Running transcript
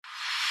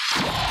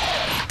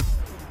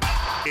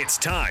It's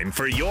time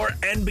for your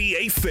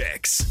NBA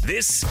fix.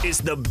 This is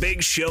the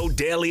Big Show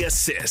Daily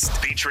Assist,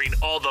 featuring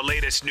all the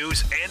latest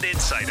news and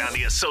insight on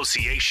the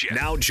association.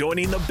 Now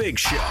joining the Big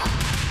Show,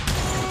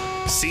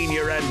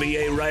 senior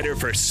NBA writer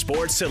for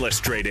Sports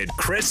Illustrated,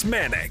 Chris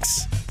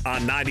Mannix,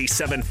 on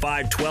 97.5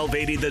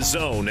 1280 The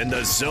Zone and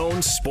the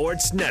Zone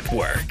Sports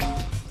Network.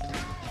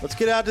 Let's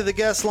get out to the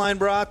guest line,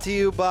 brought to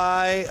you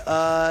by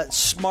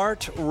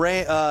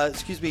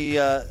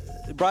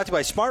brought to you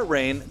by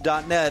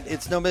SmartRain.net.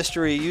 It's no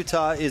mystery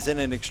Utah is in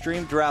an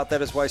extreme drought.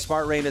 That is why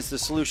SmartRain is the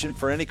solution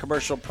for any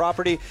commercial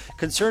property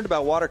concerned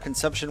about water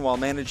consumption while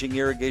managing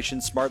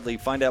irrigation smartly.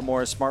 Find out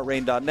more at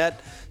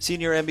SmartRain.net.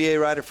 Senior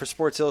NBA writer for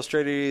Sports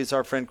Illustrated is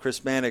our friend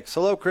Chris Mannix.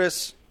 Hello,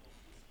 Chris.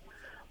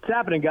 What's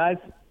happening, guys?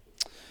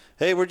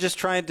 Hey, we're just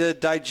trying to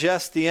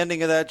digest the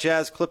ending of that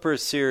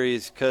Jazz-Clippers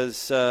series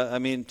because,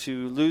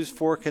 to lose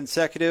 4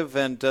 consecutive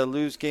and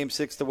lose Game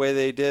 6 the way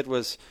they did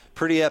was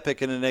pretty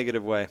epic in a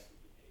negative way.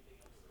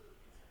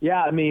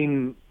 Yeah, I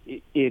mean,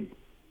 it's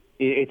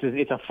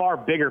a far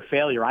bigger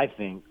failure, I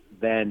think,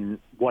 than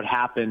what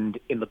happened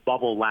in the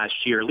bubble last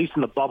year. At least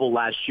in the bubble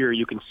last year,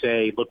 you can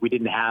say, look, we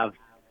didn't have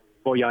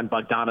Bojan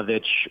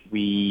Bogdanovic.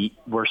 We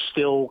were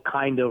still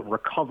kind of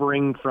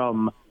recovering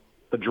from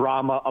the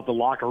drama of the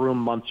locker room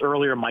months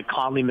earlier. Mike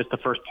Conley missed the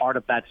first part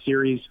of that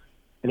series,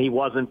 and he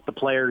wasn't the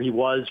player he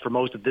was for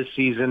most of this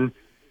season.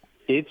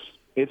 It's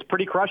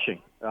pretty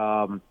crushing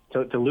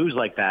to lose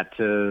like that,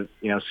 to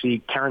see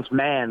Terrence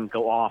Mann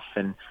go off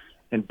and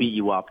beat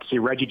you up, to see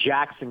Reggie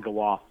Jackson go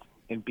off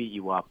and beat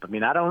you up. I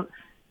mean,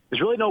 there's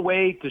really no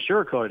way to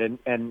sugarcoat it.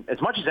 And as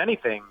much as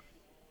anything,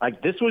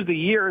 like, this was the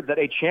year that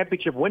a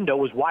championship window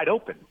was wide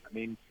open. I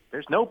mean,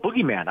 there's no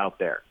boogeyman out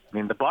there. I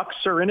mean, the Bucks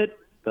are in it,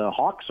 the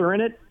Hawks are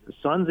in it, the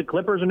Suns and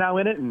Clippers are now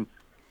in it, and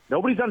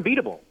nobody's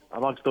unbeatable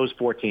amongst those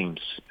 4 teams.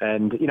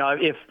 And,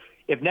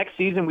 if next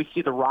season we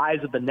see the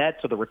rise of the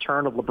Nets or the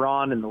return of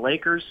LeBron and the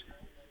Lakers,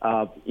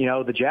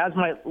 the Jazz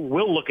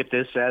will look at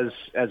this as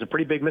a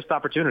pretty big missed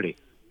opportunity.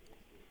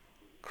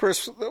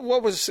 Chris,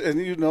 what was, and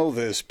you know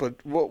this,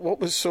 but what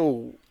was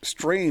so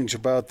strange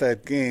about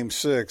that Game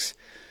 6?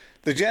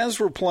 The Jazz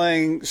were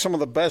playing some of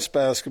the best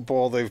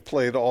basketball they've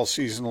played all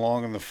season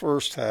long in the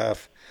first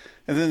half,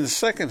 and then the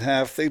second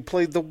half they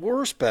played the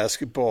worst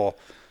basketball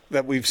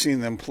that we've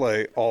seen them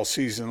play all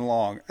season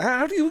long.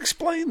 How do you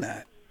explain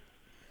that?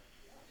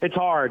 It's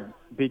hard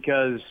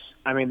because,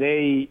 I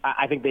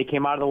think they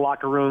came out of the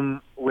locker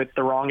room with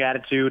the wrong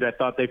attitude. I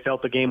thought they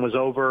felt the game was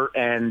over,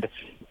 and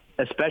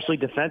especially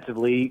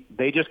defensively,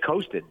 they just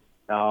coasted.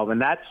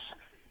 And that's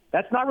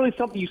not really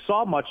something you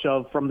saw much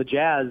of from the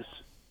Jazz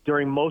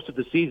during most of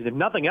the season. If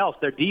nothing else,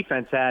 their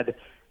defense had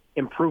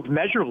improved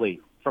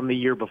measurably from the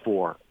year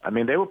before. I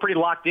mean, they were pretty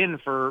locked in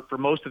for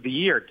most of the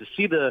year. To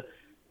see the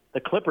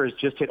Clippers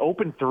just hit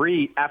open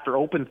 3 after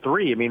open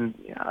 3, I mean,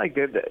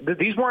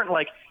 these weren't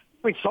like,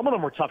 some of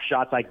them were tough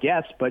shots, I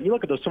guess, but you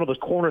look at some of those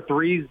corner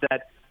threes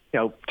that,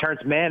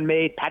 Terrence Mann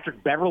made,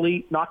 Patrick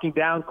Beverley knocking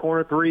down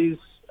corner threes.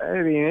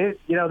 I mean,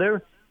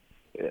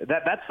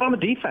 that's on the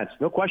defense,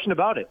 no question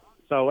about it.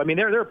 So, I mean,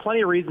 there are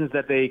plenty of reasons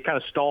that they kind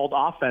of stalled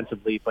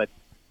offensively, but,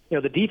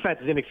 the defense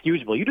is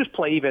inexcusable. You just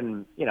play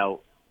even,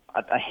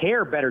 a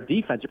hair better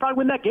defense, you probably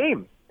win that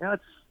game.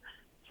 It's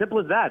simple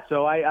as that.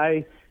 So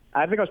I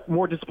think I was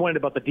more disappointed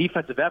about the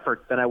defensive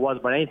effort than I was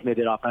about anything they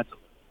did offensively.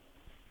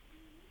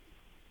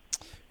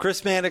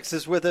 Chris Mannix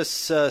is with us,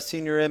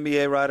 senior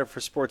NBA writer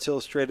for Sports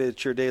Illustrated.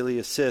 It's your daily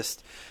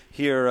assist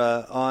here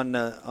on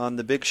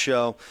the Big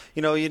Show.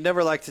 You'd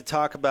never like to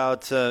talk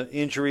about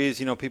injuries.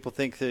 People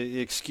think the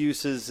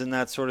excuses and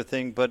that sort of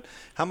thing. But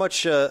how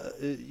much,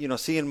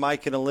 seeing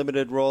Mike in a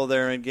limited role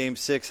there in Game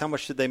 6, how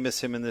much did they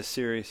miss him in this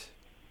series?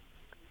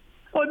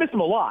 Well, they missed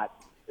him a lot.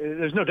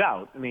 There's no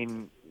doubt. I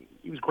mean,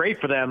 he was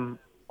great for them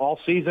all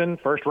season,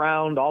 first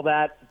round, all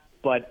that.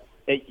 But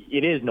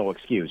it is no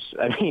excuse.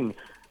 I mean,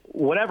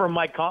 whatever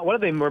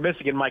they were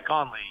missing in Mike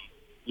Conley,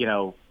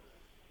 to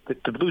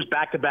lose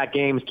back-to-back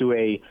games to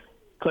a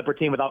Clipper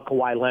team without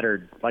Kawhi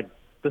Leonard, like,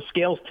 the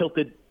scales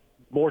tilted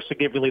more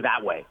significantly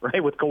that way,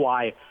 right? With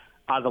Kawhi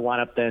out of the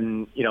lineup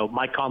than,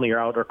 Mike Conley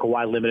out or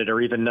Kawhi limited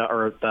or even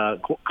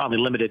Conley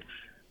limited,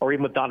 or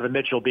even with Donovan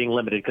Mitchell being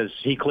limited, because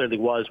he clearly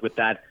was with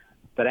that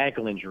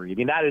ankle injury. I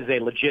mean, that is a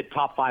legit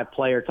top 5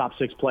 player, top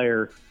 6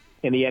 player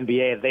in the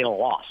NBA that they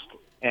lost.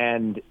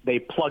 And they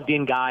plugged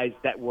in guys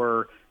that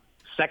were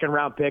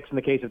second-round picks in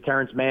the case of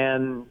Terrence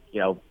Mann,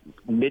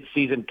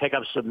 mid-season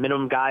pickups of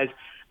minimum guys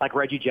like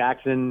Reggie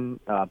Jackson,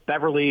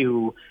 Beverly,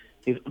 who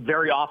is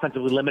very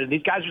offensively limited.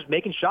 These guys are just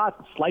making shots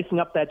and slicing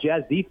up that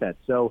Jazz defense.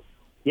 So,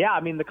 yeah, I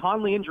mean, the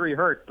Conley injury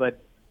hurt,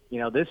 but,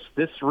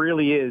 this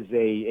really is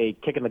a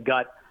kick in the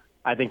gut,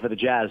 I think, for the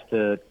Jazz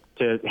to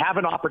have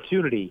an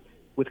opportunity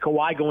with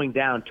Kawhi going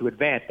down to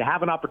advance, to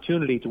have an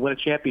opportunity to win a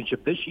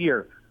championship this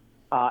year,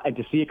 and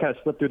to see it kind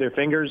of slip through their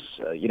fingers.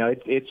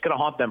 It's going to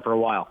haunt them for a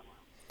while.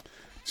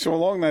 So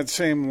along that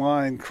same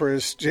line,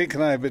 Chris, Jake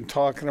and I have been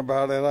talking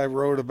about it. I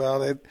wrote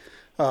about it.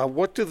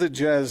 What do the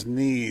Jazz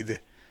need?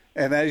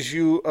 And as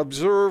you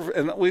observe,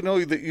 and we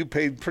know that you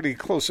paid pretty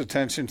close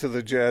attention to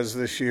the Jazz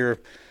this year,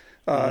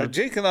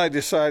 Jake and I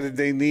decided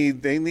they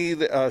need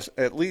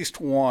at least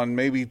one,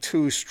 maybe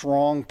two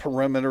strong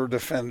perimeter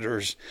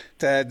defenders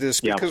to add this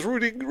because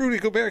Rudy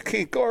Gobert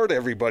can't guard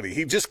everybody.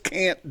 He just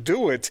can't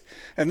do it.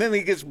 And then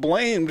he gets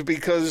blamed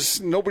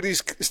because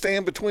nobody's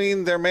staying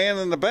between their man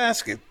and the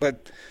basket.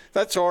 But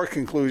that's our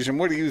conclusion.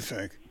 What do you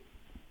think?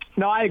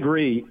 No, I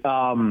agree.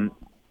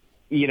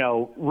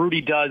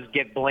 Rudy does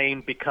get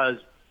blamed because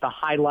the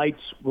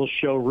highlights will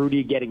show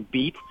Rudy getting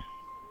beat.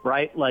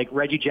 Right? Like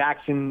Reggie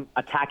Jackson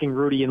attacking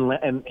Rudy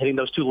and hitting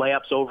those two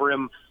layups over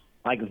him.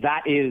 Like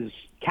that is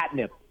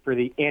catnip for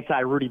the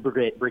anti-Rudy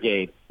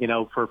brigade,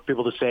 for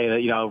people to say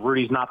that,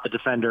 Rudy's not the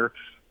defender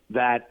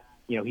that,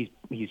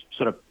 he's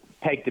sort of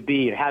pegged to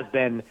be. It has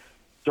been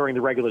during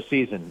the regular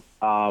season.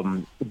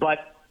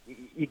 But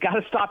you got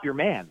to stop your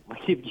man.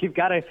 Like you've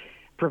got to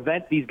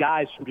prevent these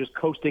guys from just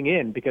coasting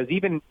in because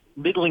even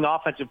middling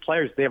offensive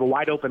players, if they have a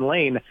wide open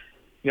lane,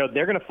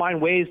 they're going to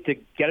find ways to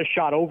get a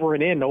shot over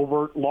and in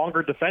over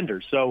longer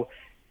defenders. So,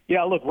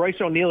 look, Royce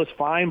O'Neal is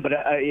fine, but,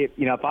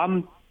 if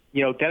I'm,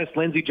 Dennis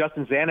Lindsey,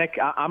 Justin Zanuck,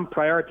 I'm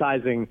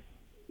prioritizing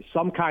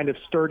some kind of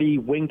sturdy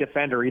wing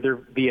defender, either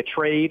via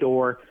trade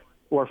or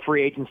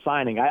free agent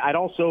signing. I'd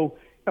also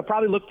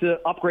probably look to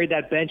upgrade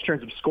that bench in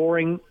terms of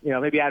scoring,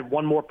 maybe add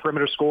one more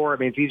perimeter scorer. I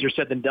mean, it's easier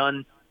said than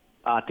done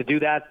to do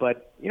that.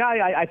 But,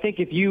 I think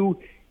if you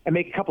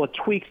make a couple of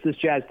tweaks to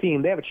this Jazz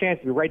team, they have a chance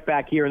to be right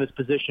back here in this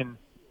position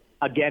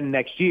again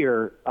next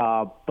year.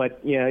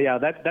 But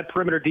that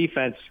perimeter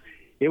defense,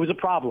 it was a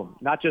problem,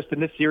 not just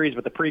in this series,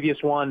 but the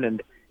previous one.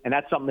 And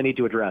that's something they need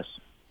to address.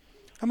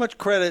 How much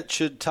credit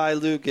should Ty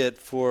Lue get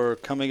for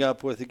coming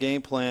up with a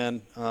game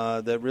plan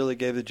that really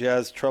gave the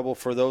Jazz trouble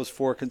for those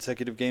 4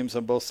 consecutive games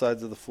on both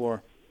sides of the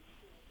floor?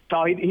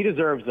 Oh, he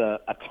deserves a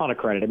ton of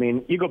credit. I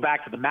mean, you go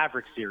back to the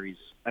Mavericks series.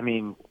 I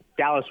mean,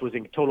 Dallas was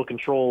in total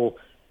control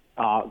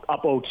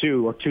up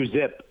 0-2 or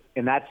 2-zip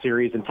in that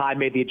series, and Ty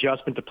made the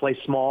adjustment to play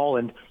small,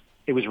 and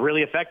it was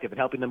really effective in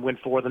helping them win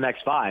 4 of the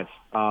next 5.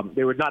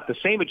 They were not the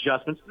same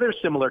adjustments. They're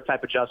similar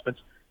type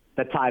adjustments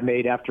that Ty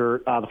made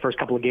after the first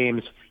couple of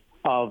games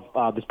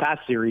of this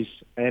past series,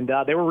 and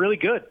they were really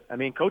good. I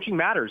mean, coaching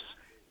matters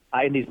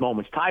in these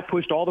moments. Ty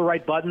pushed all the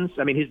right buttons.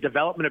 I mean, his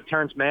development of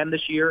Terrence Mann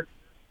this year,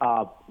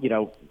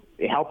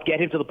 it helped get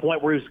him to the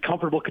point where he was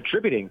comfortable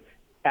contributing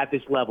at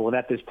this level and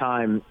at this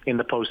time in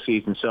the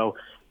postseason. So,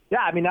 yeah,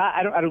 I mean,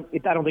 I don't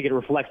think it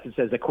reflects and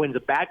says that Quinn's a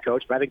bad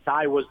coach, but I think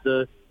Ty was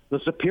the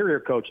superior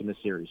coach in this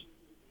series.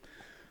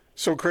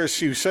 So,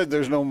 Chris, you said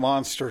there's no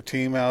monster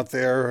team out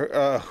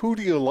there. Who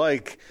do you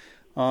like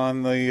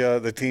on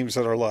the teams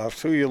that are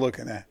left? Who are you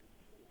looking at?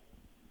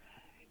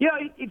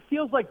 It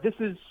feels like this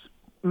is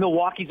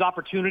Milwaukee's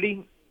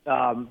opportunity.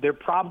 They're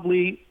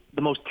probably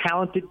the most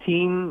talented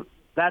team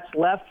that's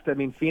left. I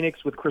mean,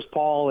 Phoenix with Chris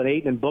Paul and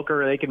Ayton and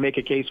Booker, they can make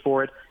a case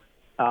for it.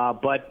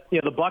 But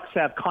the Bucks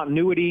have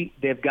continuity.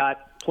 They've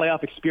got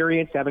playoff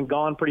experience, having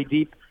gone pretty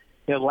deep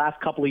the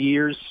last couple of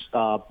years.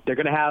 They're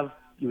going to have,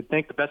 you would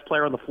think, the best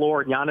player on the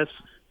floor, Giannis,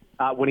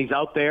 when he's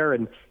out there.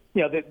 And,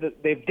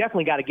 they've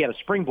definitely got to get a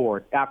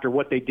springboard after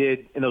what they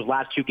did in those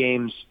last 2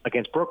 games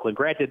against Brooklyn.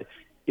 Granted,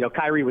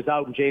 Kyrie was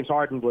out and James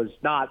Harden was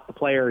not the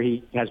player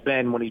he has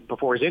been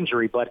before his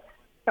injury. But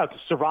to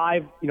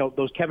survive,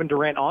 those Kevin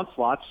Durant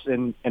onslaughts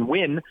and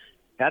win,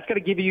 that's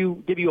going to give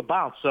you a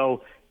bounce.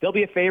 So they'll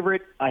be a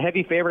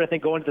heavy favorite, I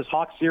think, going into this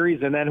Hawks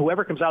series. And then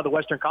whoever comes out of the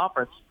Western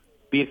Conference,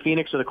 be it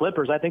Phoenix or the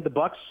Clippers, I think the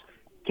Bucks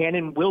can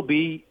and will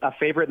be a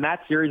favorite in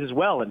that series as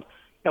well. And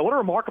what a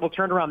remarkable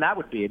turnaround that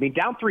would be. I mean,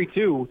 down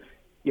 3-2,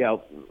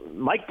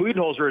 Mike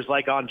Budenholzer is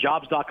like on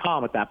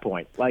jobs.com at that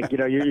point. Like,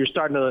 you're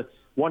starting to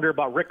wonder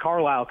about Rick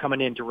Carlisle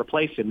coming in to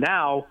replace him.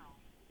 Now,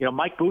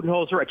 Mike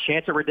Budenholzer, a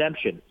chance at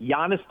redemption.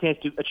 Giannis,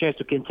 a chance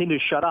to continue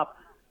to shut up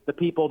the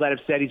people that have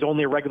said he's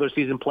only a regular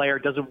season player,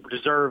 doesn't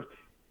deserve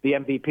the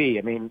MVP.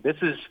 I mean, this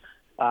is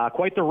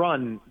quite the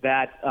run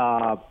that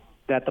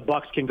the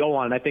Bucks can go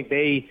on. And I think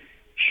they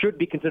should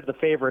be considered the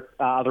favorite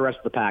of the rest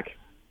of the pack.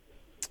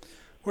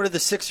 Where do the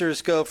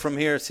Sixers go from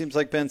here? It seems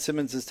like Ben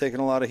Simmons has taken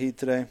a lot of heat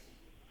today.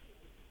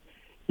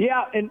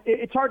 Yeah, and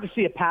it's hard to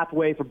see a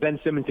pathway for Ben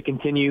Simmons to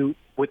continue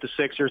with the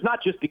Sixers,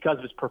 not just because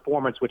of his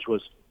performance, which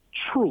was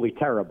truly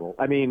terrible.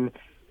 I mean,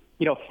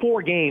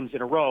 4 games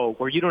in a row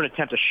where you don't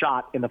attempt a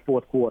shot in the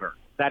fourth quarter.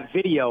 That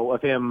video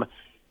of him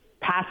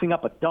passing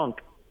up a dunk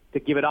to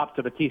give it up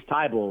to Matisse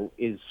Thybulle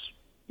is,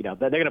 they're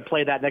going to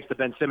play that next to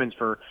Ben Simmons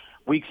for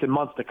weeks and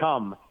months to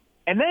come.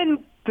 And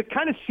then to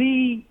kind of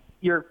see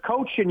your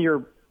coach and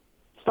your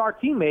star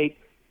teammate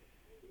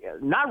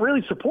not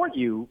really support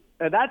you,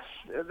 that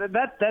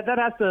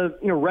has to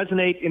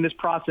resonate in this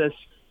process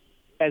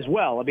as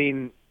well. I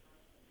mean,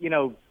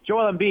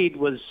 Joel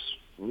Embiid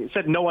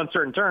said in no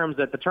uncertain terms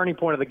that the turning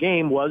point of the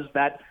game was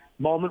that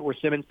moment where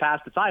Simmons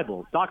passed to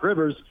Thybulle. Doc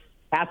Rivers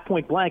asked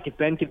point blank if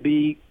Ben could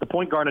be the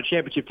point guard on a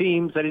championship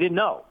team, said he didn't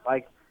know.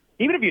 Like,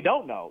 even if you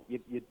don't know,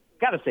 you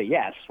got to say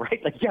yes,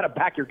 right? Like, you got to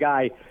back your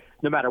guy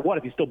no matter what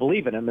if you still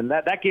believe in him. And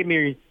that gave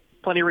me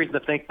plenty of reason to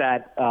think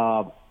that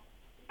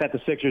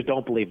the Sixers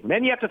don't believe him.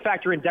 And you have to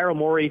factor in Daryl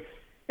Morey.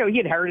 He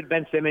inherited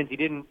Ben Simmons. He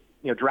didn't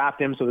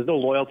draft him, so there's no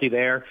loyalty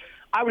there.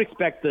 I would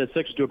expect the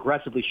Sixers to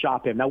aggressively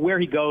shop him. Now, where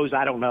he goes,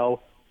 I don't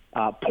know.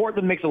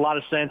 Portland makes a lot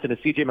of sense in a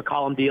C.J.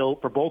 McCollum deal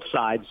for both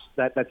sides.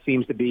 That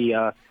seems to be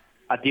a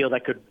deal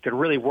that could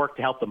really work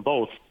to help them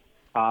both.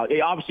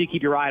 Obviously,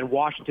 keep your eye on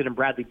Washington and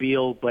Bradley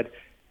Beal, but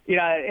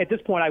at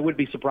this point, I would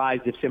be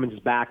surprised if Simmons is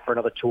back for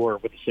another tour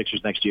with the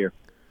Sixers next year.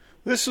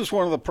 This is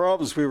one of the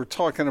problems we were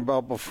talking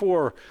about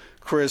before,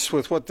 Chris,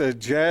 with what the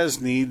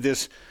Jazz need,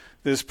 this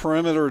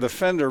perimeter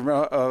defender,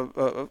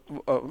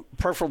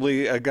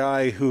 preferably a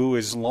guy who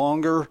is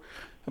longer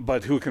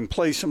but who can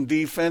play some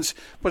defense.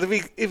 But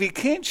if he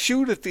can't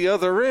shoot at the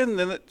other end,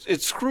 then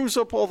it screws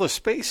up all the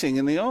spacing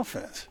in the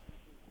offense.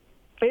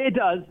 It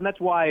does, and that's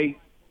why,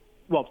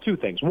 well, two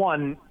things.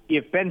 One,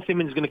 if Ben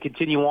Simmons is going to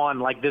continue on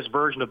like this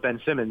version of Ben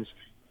Simmons,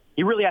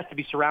 he really has to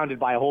be surrounded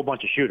by a whole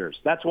bunch of shooters.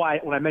 That's why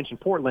when I mentioned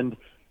Portland,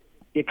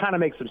 it kind of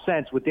makes some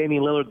sense with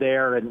Damian Lillard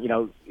there and,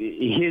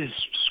 his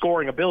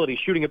scoring ability,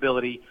 shooting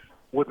ability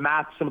would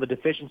mask some of the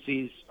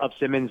deficiencies of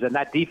Simmons, and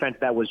that defense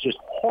that was just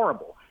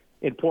horrible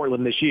in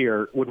Portland this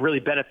year would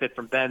really benefit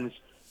from Ben's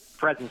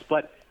presence.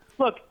 But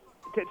look,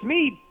 to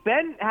me,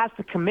 Ben has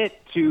to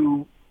commit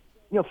to,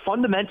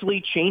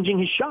 fundamentally changing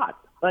his shot.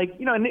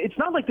 And it's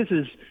not like this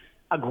is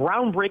a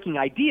groundbreaking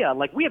idea.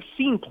 Like, we have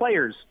seen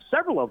players,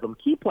 several of them,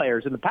 key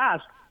players in the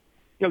past,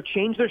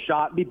 change their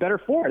shot and be better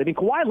for it. I mean,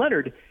 Kawhi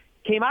Leonard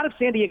came out of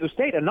San Diego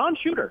State, a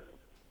non-shooter.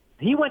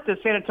 He went to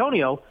San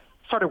Antonio,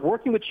 started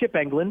working with Chip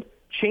Engelland,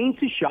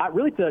 changed his shot.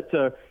 Really,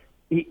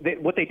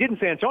 what they did in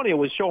San Antonio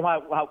was show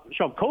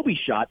him Kobe's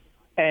shot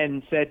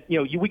and said,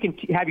 we can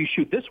have you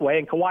shoot this way.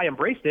 And Kawhi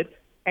embraced it,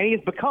 and he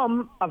has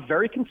become a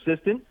very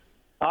consistent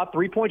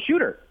three-point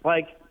shooter.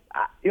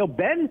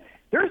 Ben,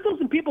 there are still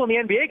some people in the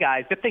NBA,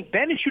 guys, that think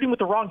Ben is shooting with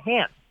the wrong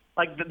hand.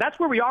 That's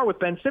where we are with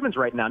Ben Simmons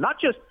right now.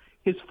 Not just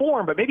his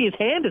form, but maybe his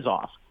hand is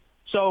off.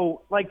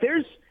 So,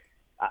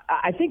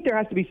 I think there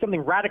has to be something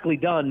radically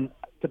done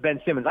to Ben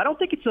Simmons. I don't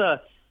think it's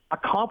a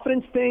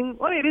confidence thing.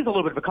 Well, it is a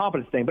little bit of a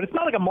confidence thing, but it's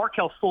not like a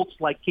Markelle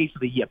Fultz-like case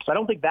of the yips. I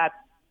don't think that's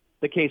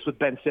the case with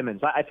Ben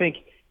Simmons. I think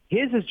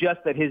his is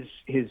just that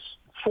his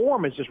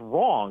form is just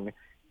wrong,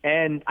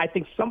 and I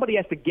think somebody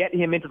has to get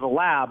him into the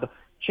lab,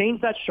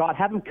 change that shot,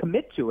 have him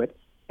commit to it,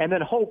 and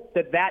then hope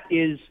that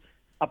is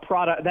a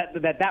product,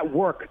 that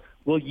work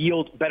will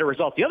yield better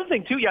results. The other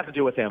thing, too, you have to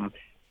do with him,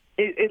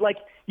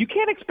 you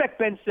can't expect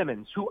Ben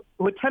Simmons, who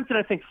attempted,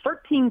 I think,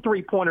 13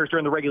 three-pointers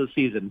during the regular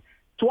season,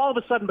 to all of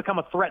a sudden become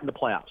a threat in the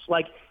playoffs.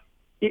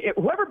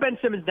 Whoever Ben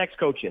Simmons' next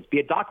coach is, be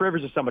it Doc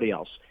Rivers or somebody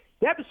else,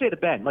 they have to say to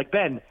Ben,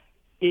 Ben,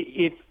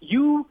 if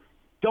you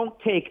don't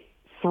take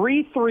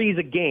 3 threes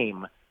a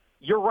game,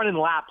 you're running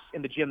laps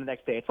in the gym the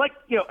next day. It's like,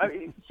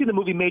 see the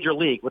movie Major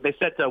League, what they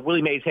said to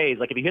Willie Mays Hayes,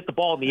 if you hit the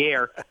ball in the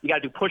air, you got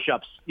to do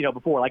push-ups,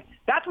 before.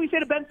 That's what we say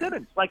to Ben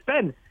Simmons.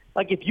 Ben,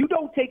 if you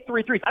don't take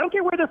 3 threes, I don't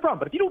care where they're from,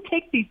 but if you don't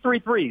take these 3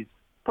 threes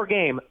per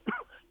game,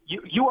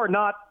 you are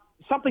not,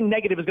 something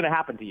negative is going to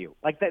happen to you.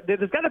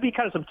 There's got to be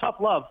kind of some tough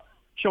love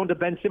shown to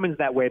Ben Simmons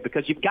that way,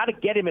 because you've got to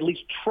get him at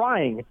least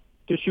trying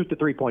to shoot the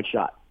 3-point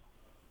shot.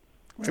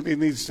 Maybe he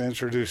needs to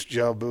introduce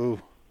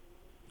Jobu.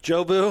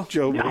 Jobu?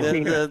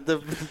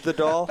 The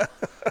doll?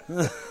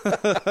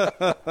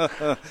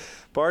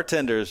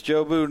 Bartenders,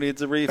 Jobu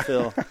needs a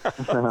refill.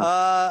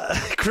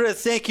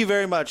 Chris, thank you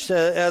very much,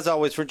 as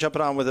always, for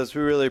jumping on with us.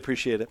 We really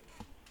appreciate it.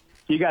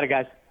 You got it,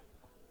 guys.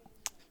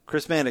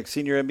 Chris Mannix,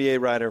 senior NBA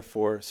writer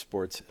for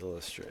Sports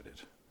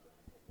Illustrated.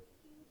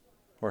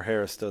 Where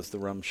Harris does the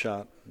rum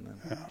shot and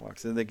then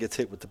walks in and then gets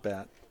hit with the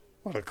bat.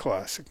 What a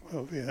classic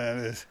movie that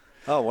is.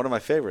 Oh, one of my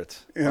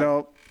favorites.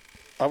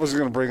 I was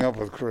going to bring up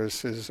with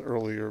Chris his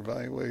earlier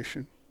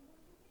evaluation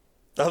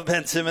of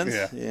Ben Simmons.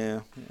 Yeah.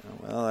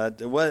 Well,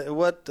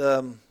 what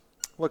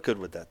good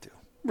would that do?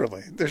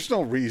 Really, there's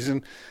no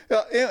reason.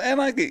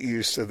 And I get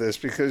used to this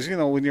because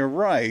when you're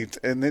right,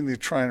 and then you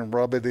try and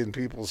rub it in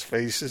people's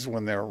faces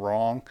when they're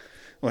wrong,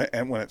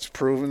 and when it's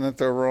proven that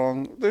they're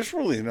wrong, there's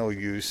really no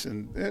use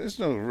and there's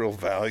no real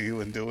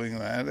value in doing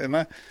that. And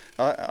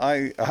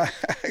I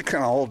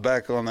kind of hold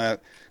back on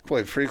that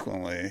quite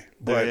frequently.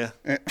 But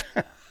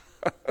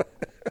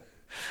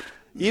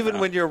even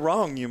when you're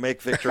wrong, you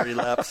make victory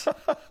laps.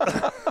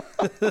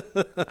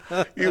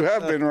 You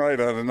have been right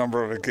on a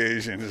number of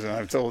occasions, and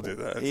I've told you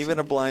that. Even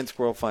a blind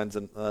squirrel finds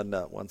a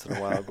nut once in a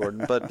while,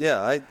 Gordon. But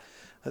I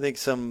think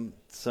some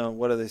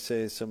what do they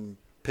say? Some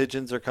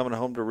pigeons are coming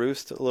home to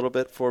roost a little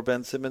bit for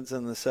Ben Simmons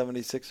and the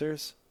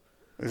 76ers.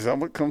 Is that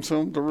what comes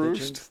home to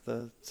roost?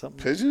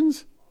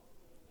 Pigeons?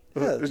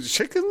 Yeah.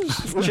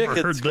 Chickens?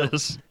 Chickens. Heard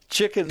this.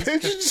 Chickens.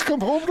 Pigeons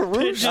come home to roost?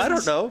 Pigeons? I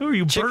don't know. Who are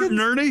you, Bert and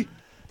Ernie?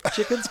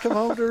 Chickens come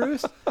home to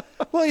roost?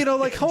 Well,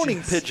 like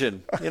honing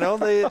pigeon.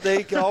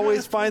 They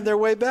always find their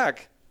way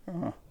back.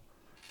 Oh.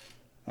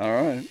 All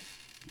right.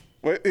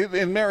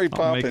 In Mary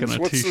Poppins,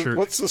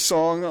 what's the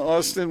song,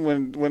 Austin,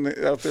 when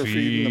out there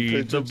feeding the pigeons?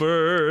 Feed the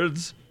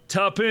birds,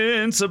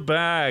 tuppence a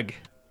bag.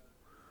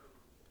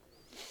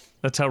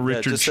 That's how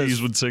Richard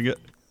Cheese would sing it.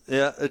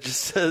 Yeah, it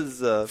just says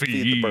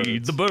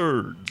feed the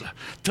birds,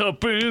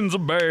 tuppence a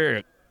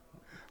bag.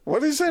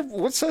 What is that?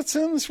 What's that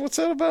sentence? What's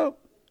that about?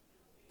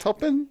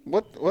 Tuppen?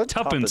 What?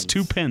 Tuppence,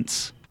 2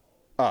 pence.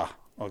 Ah,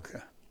 okay.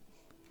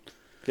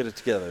 Get it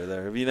together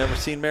there. Have you never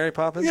seen Mary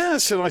Poppins?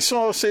 Yes, and I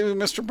saw Saving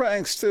Mr.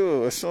 Banks,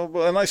 too. I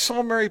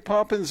saw Mary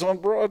Poppins on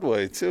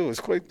Broadway, too. It was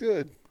quite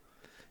good.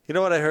 You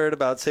know what I heard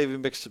about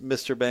Saving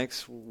Mr.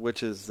 Banks,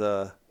 which is,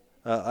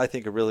 I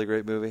think, a really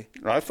great movie?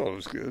 I thought it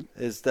was good.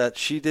 Is that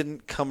she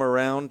didn't come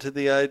around to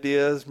the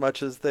idea as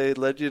much as they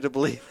led you to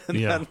believe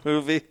in that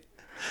movie.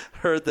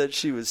 Heard that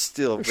she was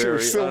still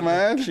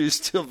mad. She was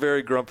still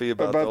very grumpy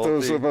about the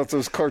whole thing. About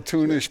those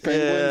cartoonish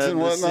penguins and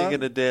whatnot.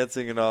 Singing and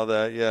dancing and all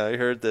that. Yeah, I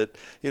heard that.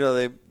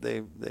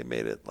 They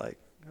made it like,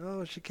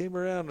 oh, she came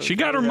around. She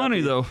got her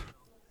money though.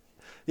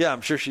 Yeah,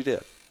 I'm sure she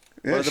did.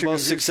 Yeah, One of the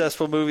most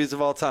successful movies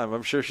of all time.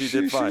 I'm sure she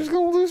did fine. She was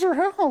going to lose her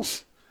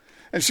house,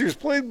 and she was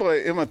played by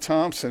Emma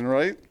Thompson,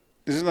 right?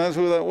 Isn't that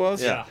who that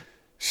was? Yeah.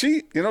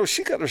 She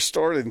got her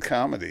start in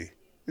comedy.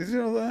 Did you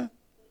know that?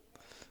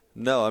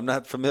 No, I'm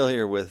not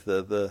familiar with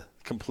the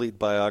complete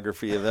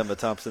biography of Emma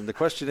Thompson. The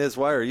question is,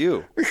 why are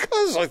you?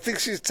 Because I think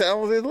she's a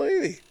talented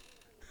lady.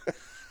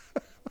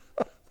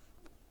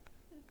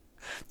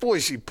 Boy,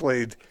 she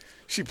played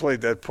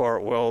that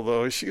part well,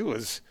 though. She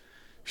was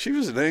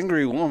an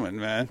angry woman,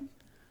 man.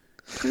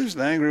 She was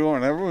an angry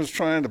woman. Everyone was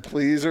trying to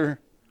please her.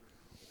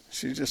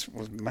 She just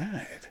was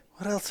mad.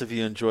 What else have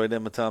you enjoyed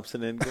Emma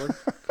Thompson in, Gordon?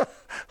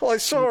 Well, I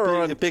saw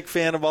her on... A big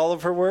fan of all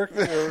of her work?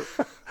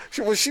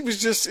 She was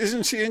just...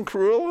 Isn't she in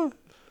Cruella?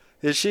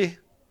 Is she? I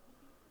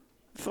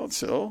thought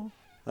so.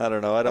 I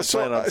don't know. I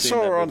saw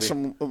her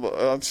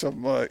on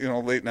some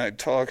late night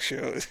talk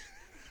shows.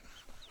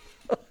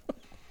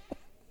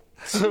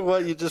 So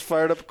what? You just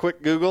fired up a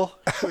quick Google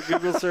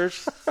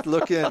search.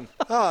 Look in.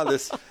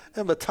 This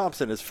Emma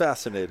Thompson is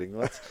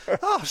fascinating.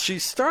 She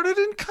started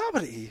in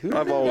comedy.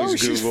 I've always Googled.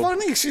 She's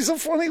funny. She's a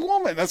funny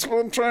woman. That's what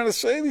I'm trying to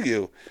say to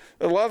you.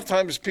 A lot of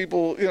times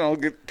people,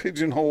 get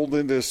pigeonholed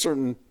into a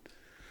certain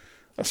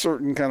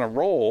kind of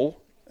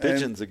role.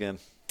 Pigeons again.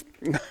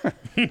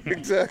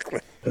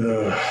 Exactly.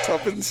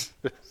 Tuppence.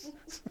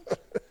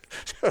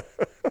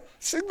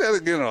 Sing that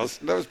again.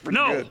 That was pretty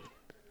good.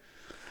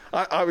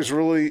 I was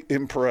really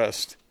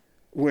impressed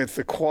with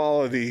the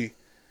quality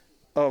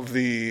of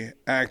the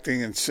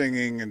acting and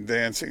singing and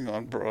dancing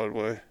on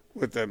Broadway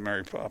with that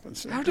Mary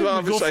Poppins. How did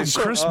we go from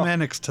Chris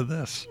Mannix to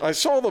this? I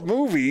saw the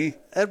movie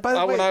and by the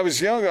way, when I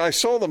was younger. I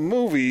saw the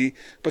movie,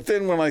 but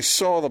then when I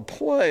saw the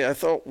play, I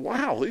thought,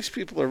 wow, these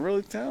people are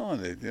really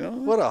talented.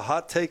 What a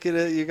hot take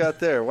you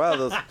got there. Wow,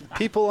 those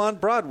people on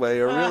Broadway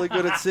are really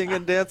good at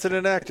singing, dancing,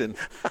 and acting.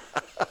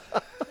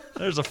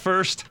 There's a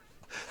first.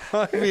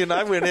 I mean,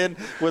 I went in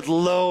with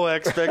low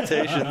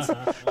expectations,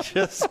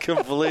 just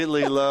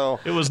completely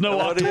low. It was no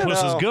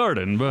Octopus's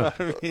Garden, but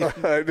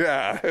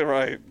yeah,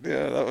 right.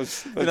 Yeah, that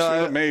should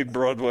have made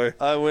Broadway.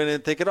 I went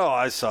in thinking,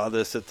 I saw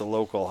this at the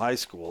local high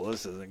school.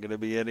 This isn't going to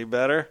be any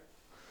better.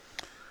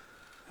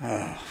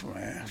 Oh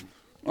man,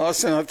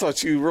 Austin, I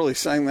thought you really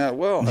sang that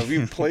well. Have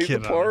you played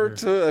the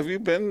part? Have you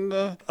been?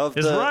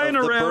 Is Ryan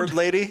around? The bird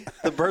lady,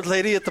 the bird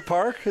lady at the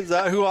park. Is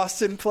that who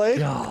Austin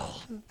played?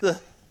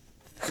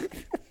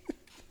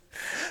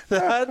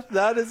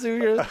 That is who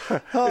you're...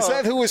 Is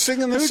that who was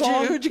singing the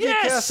song? Who'd you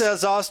get cast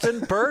as,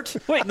 Austin? Bert?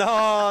 Wait. No,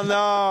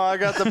 I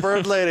got the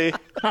bird lady.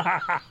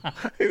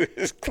 He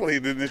was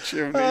cleaning the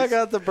chimneys. I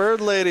got the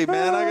bird lady,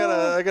 man.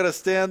 I gotta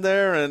stand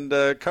there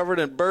and covered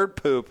in bird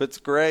poop. It's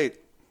great.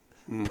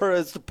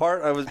 It's the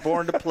part I was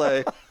born to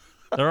play.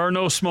 There are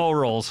no small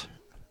roles.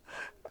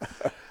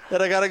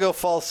 And I gotta go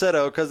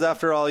falsetto because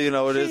after all,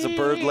 it is a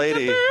bird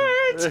lady.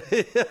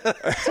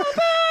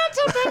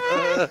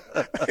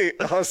 Hey,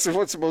 Austin,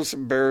 what's the most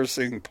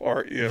embarrassing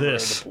part you ever had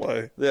to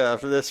play? Yeah,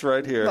 for this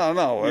right here.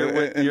 No.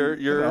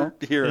 You're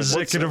here.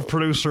 Executive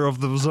producer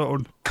of the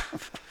Zone.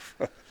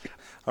 All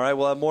right,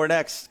 we'll have more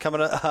next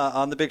coming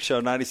on the Big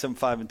Show, 97.5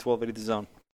 and 1280 The Zone.